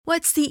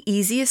What's the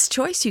easiest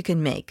choice you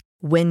can make?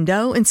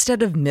 Window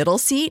instead of middle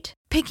seat?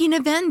 Picking a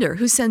vendor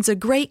who sends a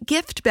great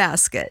gift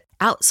basket?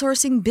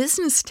 Outsourcing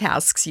business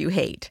tasks you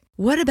hate?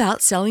 What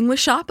about selling with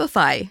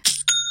Shopify?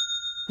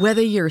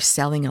 Whether you're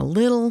selling a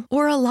little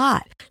or a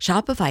lot,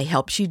 Shopify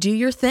helps you do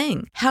your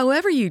thing,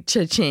 however you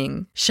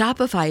cha-ching.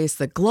 Shopify is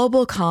the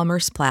global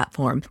commerce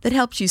platform that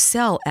helps you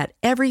sell at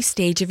every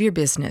stage of your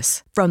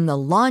business. From the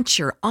launch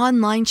your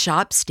online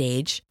shop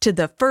stage to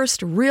the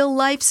first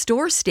real-life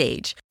store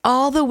stage,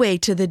 all the way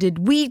to the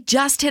did we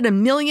just hit a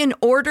million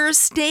orders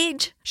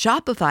stage.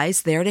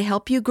 Shopify's there to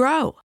help you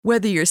grow.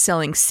 Whether you're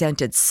selling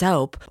scented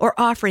soap or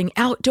offering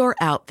outdoor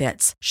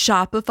outfits,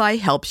 Shopify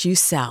helps you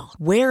sell.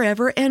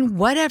 Wherever and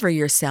whatever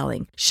you're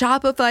selling,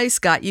 Shopify's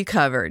got you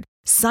covered.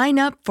 Sign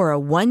up for a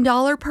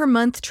 $1 per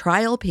month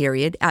trial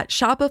period at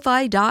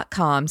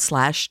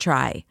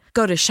shopify.com/try.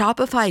 Go to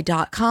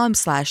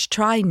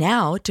shopify.com/try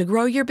now to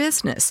grow your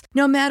business,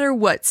 no matter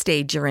what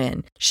stage you're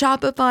in.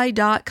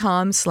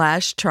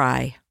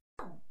 Shopify.com/try.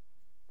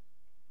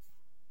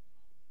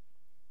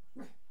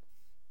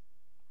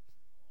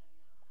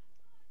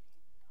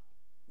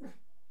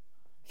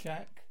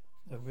 Jack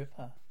the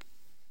Ripper.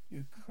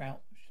 You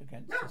crouch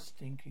against the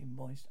stinky,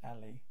 moist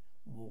alley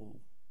wall.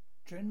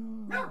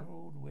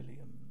 General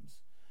Williams.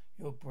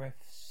 Your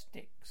breath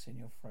sticks in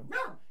your throat.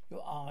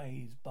 Your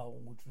eyes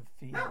bulge with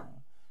fear.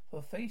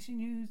 For facing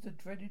you's the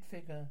dreaded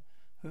figure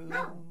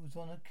who's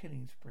on a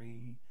killing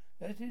spree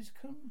that is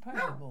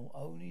comparable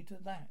only to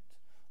that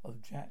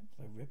of Jack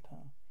the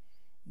Ripper.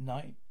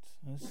 Night,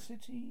 a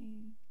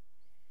city.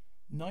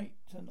 Night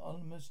and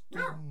ominous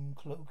doom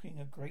cloaking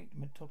a great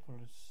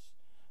metropolis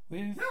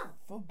with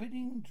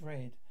forbidding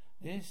dread.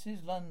 This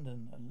is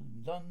London,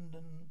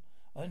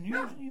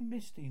 unusually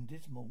misty and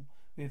dismal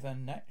with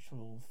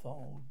unnatural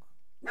fog.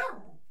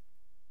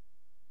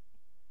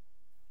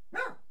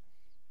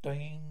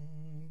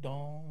 Ding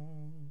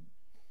dong,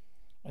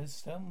 and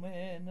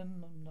somewhere in the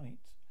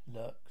night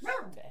lurks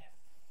death.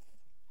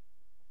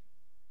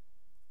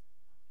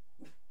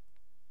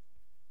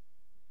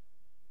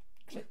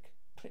 Click,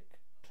 click,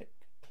 click,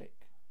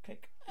 click,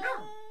 click.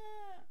 Ah!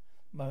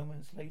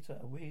 Moments later,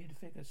 a weird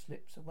figure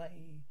slips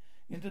away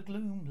into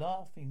gloom,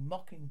 laughing,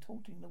 mocking,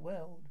 taunting the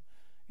world.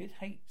 It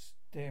hates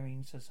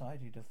daring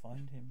society to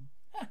find him.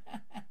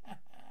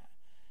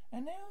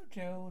 And now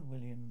Gerald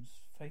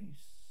Williams'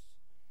 face.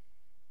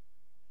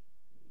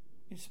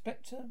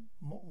 Inspector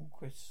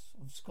Morquis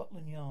of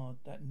Scotland Yard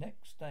that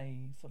next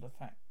day for the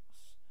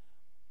facts.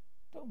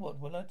 But what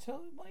will I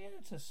tell my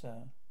editor,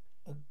 sir?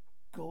 A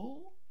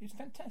ghoul? It's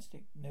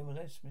fantastic.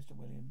 Nevertheless, Mr.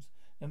 Williams,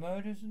 the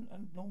murderer's a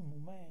normal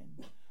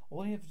man.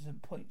 All the evidence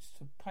points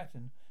to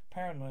pattern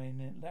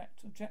paralleling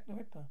that of Jack the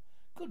Ripper.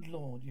 Good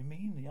Lord, you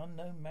mean the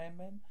unknown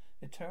madman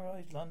that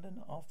terrorized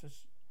London over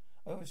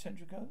a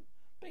century ago?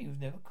 But he was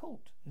never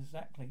caught.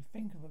 Exactly.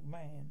 Think of a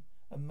man,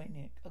 a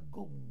maniac, a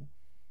ghoul,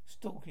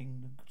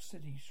 stalking the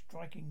city,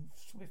 striking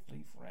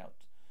swiftly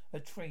without a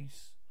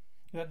trace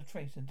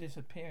and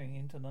disappearing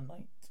into the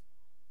night.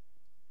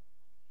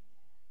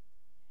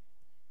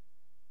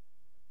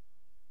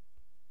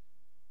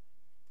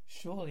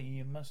 Surely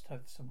you must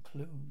have some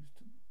clues.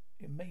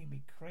 It may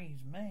be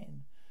crazed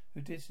man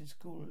who did this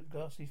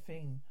ghastly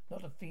thing,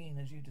 not a fiend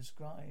as you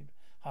described.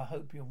 I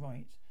hope you're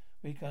right.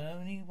 We can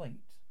only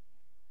wait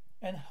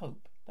and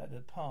hope that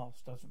the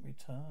past doesn't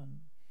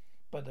return.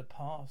 But the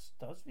past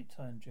does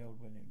return,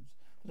 Gerald Williams.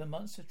 For the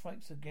monster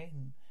strikes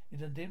again in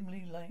the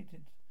dimly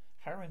lighted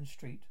Harron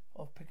Street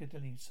of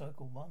Piccadilly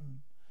Circle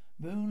 1.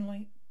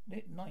 Moonlight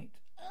lit night.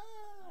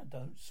 Ah,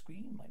 don't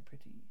scream, my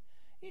pretty.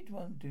 It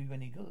won't do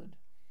any good.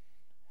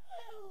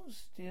 How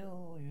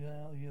still you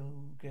are,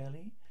 you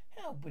girlie.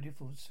 How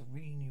beautiful,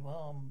 serene you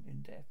are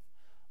in death.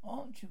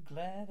 Aren't you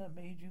glad I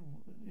made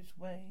you this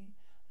way?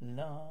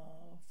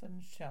 Laugh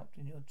and shout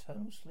in your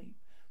eternal sleep,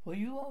 for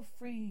you are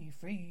free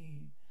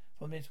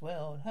from this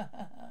world. Ha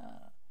ha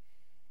ha.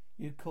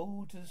 You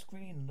called to the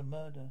screen of the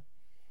murder.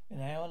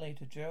 An hour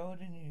later, Gerald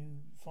and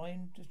you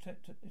find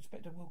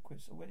Inspector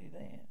Wilquist already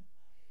there.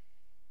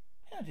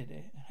 How did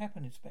it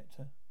happen,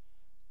 Inspector?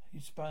 He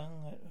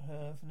sprung at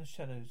her from the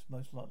shadows,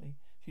 most likely.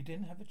 She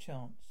didn't have a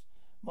chance.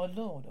 My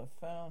lord, I'll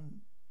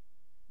find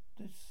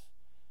this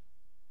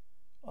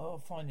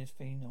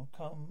fiend. I'll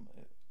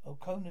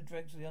comb the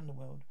dregs of the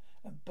underworld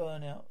and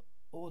burn out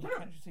all the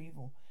country's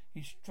evil.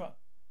 He struck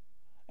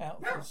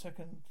out for the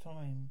second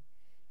time.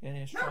 Then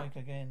he'll strike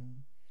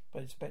again.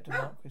 But Inspector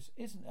Marquis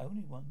isn't the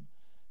only one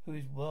who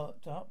is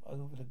worked up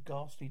over the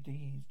ghastly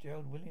deeds.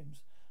 Gerald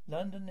Williams.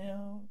 London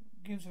now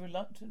gives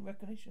reluctant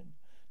recognition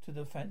to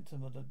the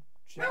phantom of the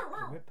Jack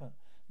the Ripper.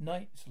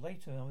 Nights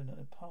later in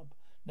a pub.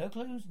 No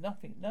clues,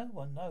 nothing, no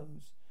one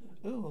knows.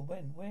 Who and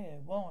when, where,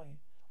 why.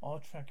 I'll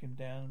track him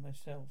down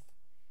myself.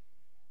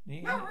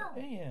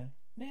 Here.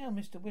 Now,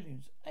 Mr.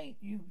 Williams, ain't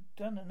you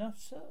done enough,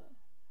 sir?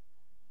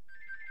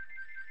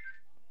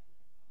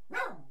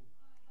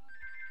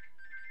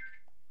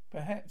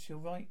 Perhaps you're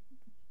right.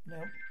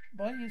 Now,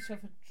 buy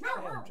yourself a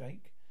trail,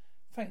 Jake.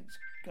 Thanks,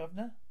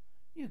 Governor.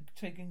 You've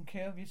taken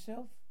care of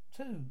yourself,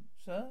 too,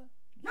 sir.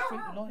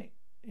 Street light.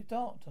 It's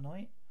dark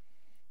tonight.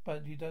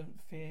 But you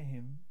don't fear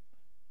him.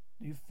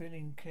 You're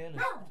feeling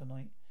careless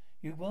tonight.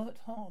 You worked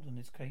hard on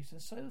this case,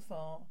 and so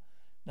far,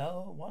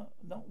 not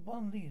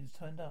one lead has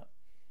turned up.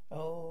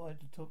 Oh, I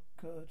took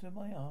her to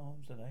my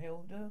arms and I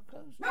held her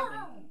close to me.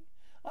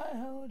 I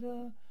held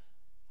her.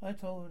 I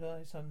told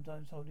her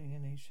sometimes holding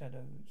in his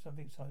shadows,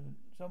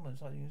 someone's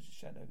hiding in his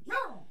shadows.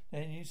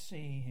 Then you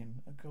see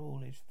him, a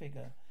ghoulish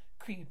figure,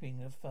 creeping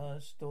the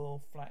first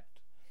door flat,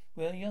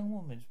 where a young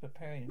woman's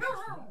preparing to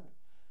sleep.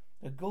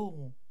 The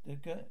ghoul,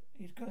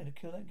 he's going to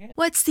kill that guest.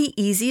 What's the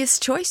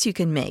easiest choice you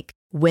can make?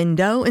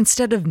 Window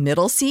instead of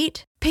middle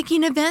seat?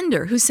 Picking a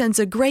vendor who sends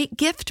a great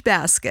gift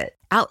basket?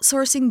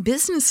 Outsourcing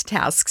business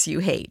tasks you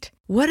hate?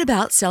 What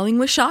about selling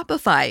with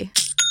Shopify?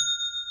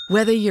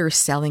 Whether you're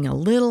selling a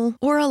little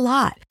or a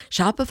lot,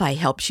 Shopify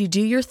helps you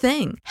do your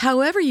thing,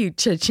 however you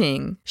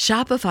cha-ching.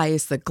 Shopify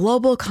is the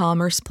global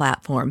commerce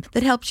platform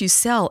that helps you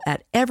sell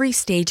at every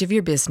stage of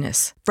your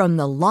business. From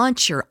the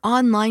launch your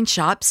online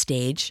shop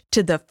stage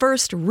to the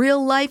first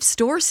real-life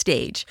store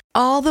stage,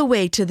 all the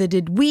way to the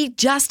did we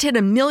just hit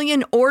 1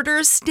 million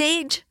orders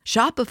stage.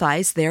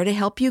 Shopify's there to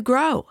help you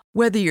grow.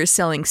 Whether you're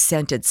selling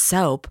scented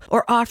soap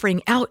or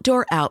offering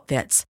outdoor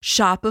outfits,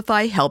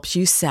 Shopify helps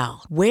you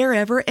sell.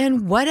 Wherever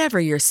and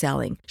whatever you're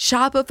selling,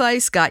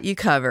 Shopify's got you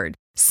covered.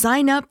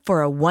 Sign up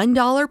for a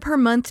 $1 per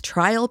month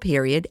trial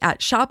period at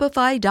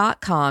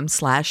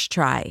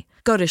shopify.com/try.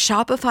 Go to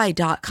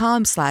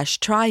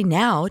shopify.com/try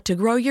now to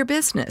grow your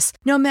business,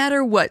 no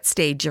matter what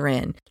stage you're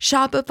in.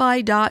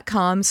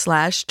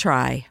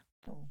 Shopify.com/try.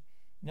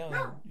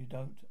 No, you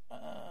don't.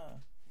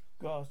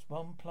 Grasp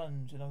one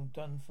plunge and I'm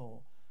done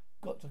for.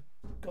 Got to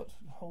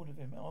hold of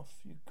him off.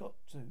 You got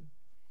to.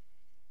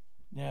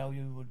 Now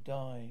you will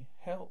die.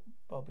 Help,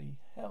 Bobby.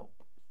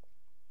 Help,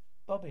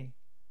 Bobby.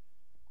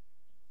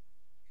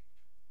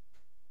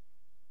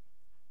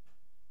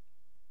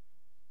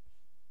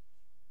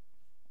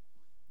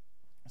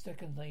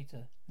 Seconds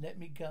later, let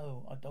me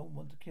go. I don't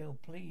want to kill.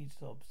 Please,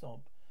 sob,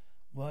 sob.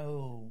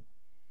 Whoa.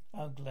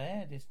 I'm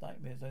glad this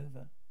nightmare's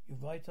over. You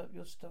write up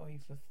your story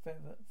for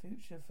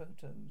future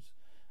photos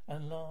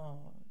and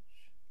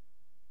large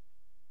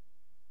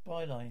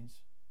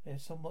bylines.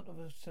 There's somewhat of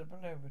a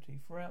celebrity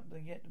throughout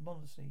the yet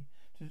modesty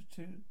to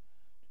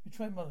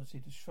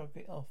shrug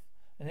it off.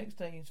 The next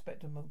day,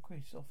 Inspector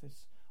Moncrief's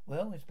office.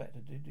 Well,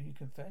 Inspector, do you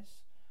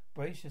confess?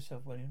 Brace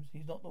yourself, Williams.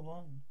 He's not the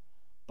one.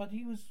 But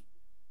he was.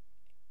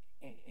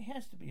 It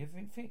has to be.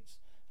 Everything fits.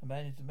 A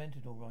man is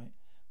demented, all right,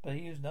 but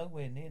he was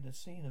nowhere near the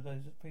scene of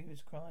those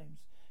previous crimes.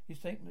 His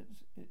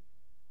statements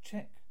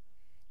check.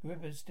 The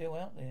river's still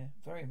out there,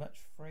 very much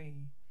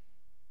free.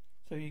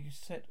 So you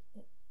start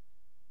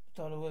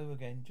all over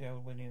again,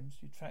 Gerald Williams.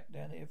 You track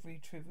down every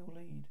trivial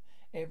lead,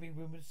 every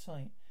rumoured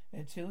sight,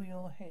 until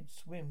your head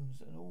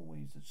swims and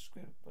always the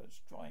scripper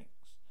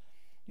strikes.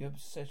 Your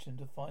obsession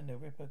to find the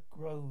Ripper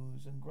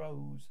grows and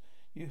grows.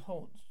 You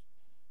halt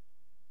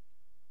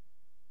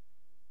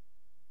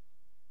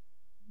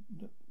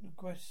the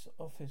Gress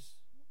office.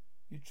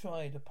 You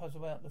try to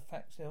puzzle out the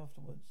facts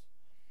afterwards.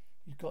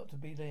 You've got to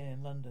be there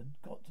in London.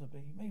 Got to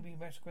be. Maybe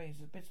masquerades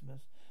as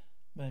business.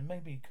 Man,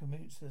 maybe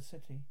commutes to the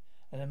city.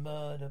 And a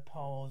murder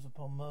piles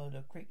upon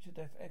murder. Creature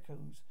death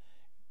echoes.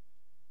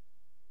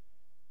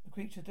 The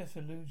creature death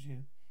eludes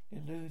you.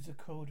 It eludes the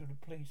corridor of the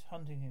police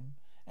hunting him.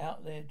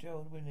 Out there,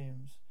 Gerald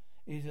Williams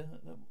is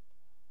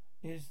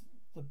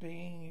the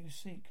being you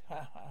seek.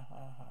 Ha ha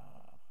ha ha.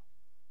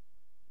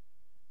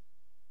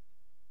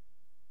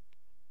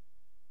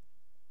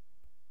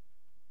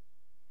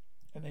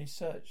 And they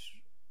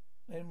search.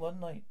 Then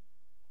one night,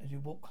 as you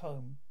walk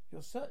home,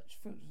 your search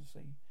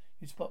fruitlessly,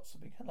 you spot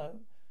something.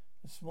 Hello.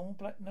 A small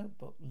black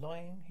notebook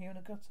lying here in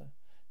a gutter.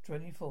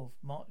 24th,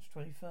 March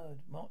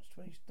 23rd, March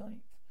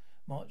 29th,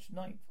 March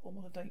 9th,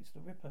 all the dates of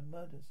the Ripper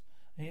murders.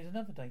 And here's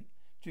another date.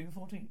 June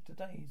 14th.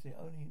 Today is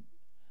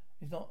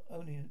not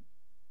only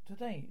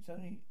today, it's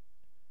only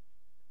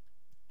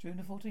June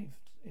the 14th.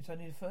 It's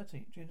only the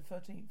 13th, June the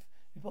 13th.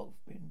 You've both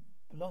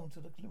belong to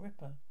the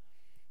Ripper.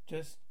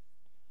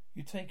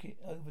 You take it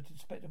over to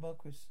Inspector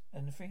Marquis,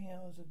 and in 3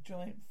 hours a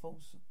giant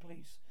force of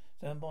police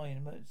stand by in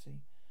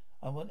emergency.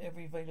 I want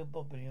every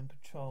available body on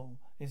patrol.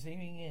 He's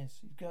hearing yes,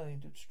 he's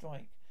going to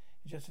strike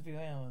in just a few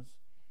hours.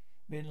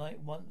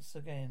 Midnight once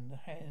again, the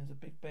hands of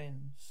Big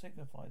Ben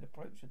signify the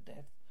approach of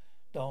death.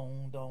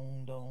 Dong,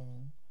 dong,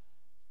 dong.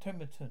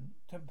 Temperton.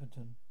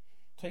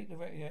 Take the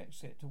radio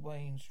exit to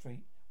Wayne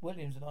Street.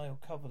 Williams and I will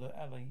cover the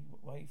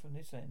alleyway from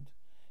this end.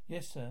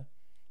 Yes, sir.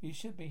 He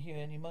should be here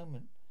any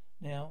moment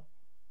now.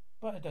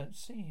 But I don't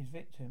see his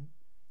victim.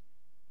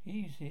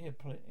 He's here.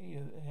 He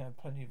have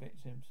plenty of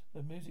victims.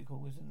 The music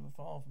hall isn't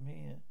far from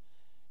here.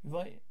 You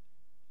write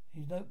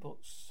his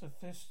notebooks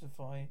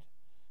sophisticated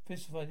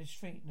his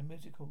street and the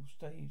music hall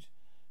stage.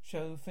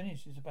 Show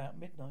finishes about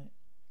midnight.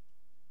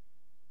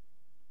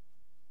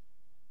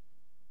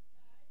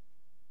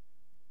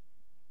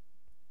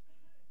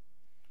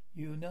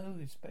 You know,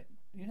 Inspector,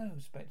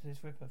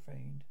 this Ripper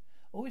fiend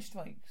always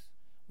strikes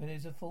when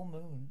there's a full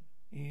moon.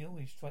 He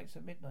always strikes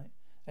at midnight.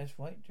 That's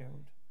right,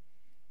 Gerald.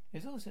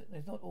 That's always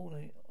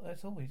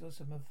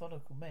also a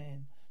methodical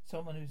man.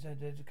 Someone who's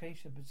had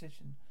education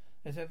position.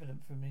 There's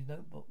evidence from his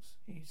notebooks.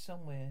 He's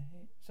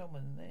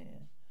someone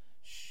there.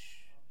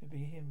 Shh, it'd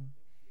be him.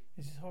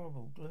 This is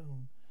horrible.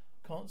 Gloom.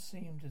 Can't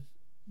seem to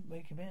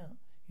make him out.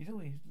 He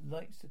always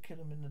likes to kill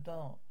him in the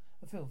dark.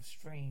 I feel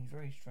strange,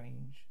 very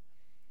strange.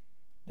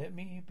 Let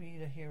me be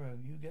the hero.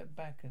 You get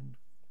back and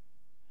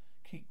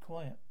keep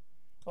quiet.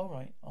 All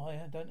right. I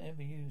don't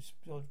envy you,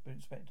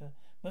 Inspector.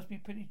 Must be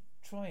pretty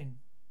trying.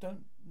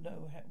 Don't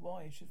know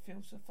why it should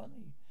feel so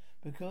funny.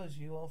 Because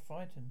you are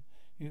frightened.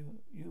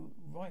 You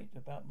right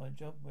about my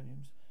job,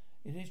 Williams.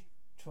 It is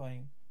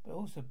trying, but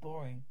also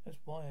boring. That's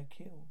why I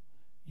kill.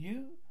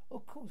 You?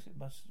 Of course it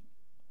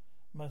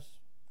must.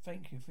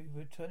 Thank you for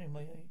returning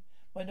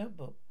my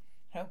notebook.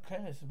 How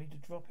careless of me to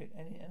drop it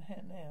and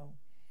now.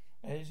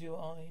 As your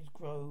eyes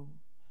grow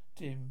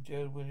dim,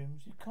 Gerald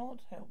Williams, you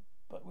can't help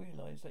but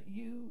realize that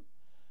you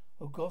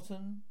have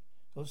gotten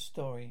your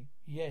story.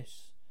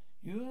 Yes,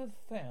 you have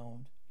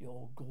found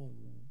your goal.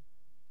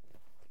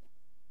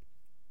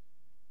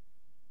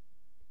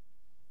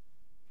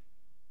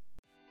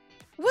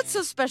 What's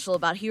so special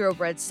about Hero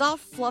Bread's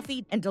soft,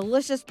 fluffy, and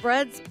delicious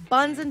breads,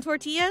 buns, and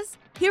tortillas?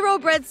 Hero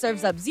Bread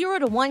serves up 0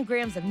 to 1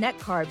 grams of net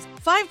carbs,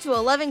 5 to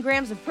 11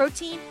 grams of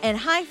protein, and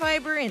high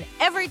fiber in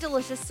every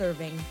delicious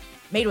serving.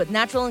 Made with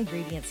natural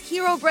ingredients,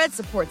 Hero Bread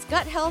supports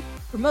gut health,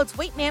 promotes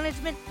weight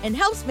management, and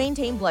helps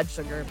maintain blood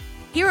sugar.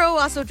 Hero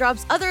also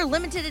drops other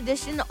limited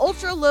edition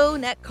ultra-low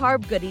net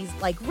carb goodies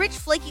like rich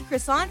flaky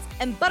croissants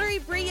and buttery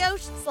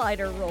brioche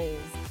slider rolls.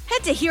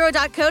 Head to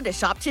hero.co to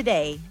shop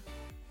today.